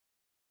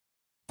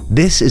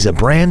This is a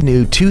brand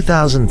new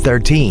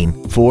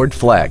 2013 Ford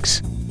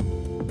Flex.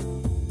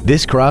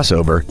 This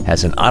crossover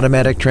has an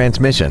automatic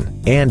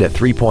transmission and a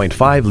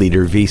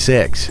 3.5-liter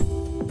V6.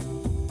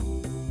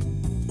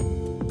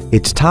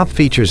 Its top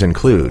features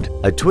include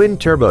a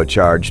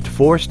twin-turbocharged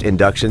forced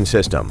induction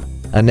system,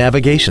 a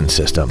navigation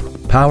system,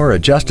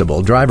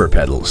 power-adjustable driver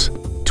pedals,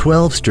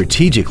 12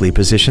 strategically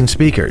positioned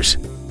speakers,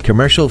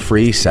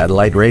 commercial-free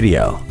satellite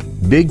radio,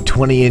 big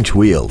 20-inch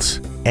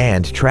wheels,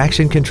 and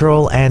traction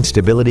control and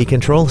stability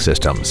control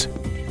systems.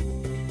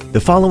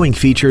 The following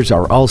features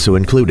are also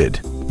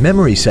included: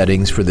 memory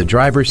settings for the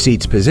driver's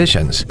seat's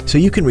positions so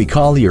you can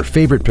recall your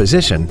favorite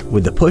position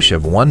with the push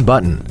of one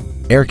button,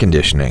 air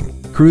conditioning,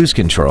 cruise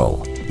control,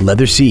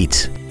 leather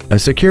seats, a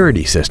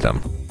security system,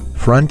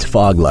 front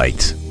fog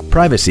lights,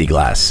 privacy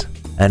glass,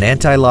 an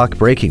anti-lock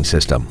braking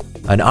system,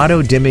 an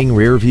auto-dimming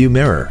rear-view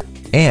mirror,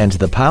 and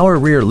the power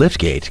rear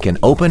liftgate can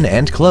open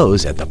and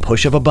close at the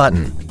push of a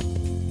button.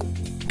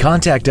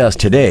 Contact us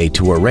today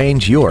to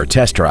arrange your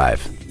test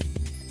drive.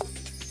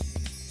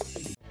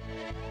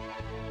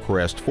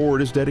 Crest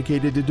Ford is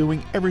dedicated to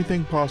doing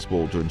everything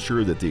possible to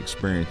ensure that the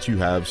experience you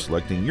have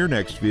selecting your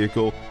next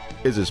vehicle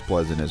is as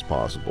pleasant as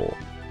possible.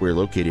 We're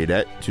located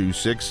at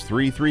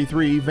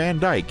 26333 Van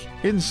Dyke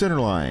in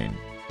Centerline.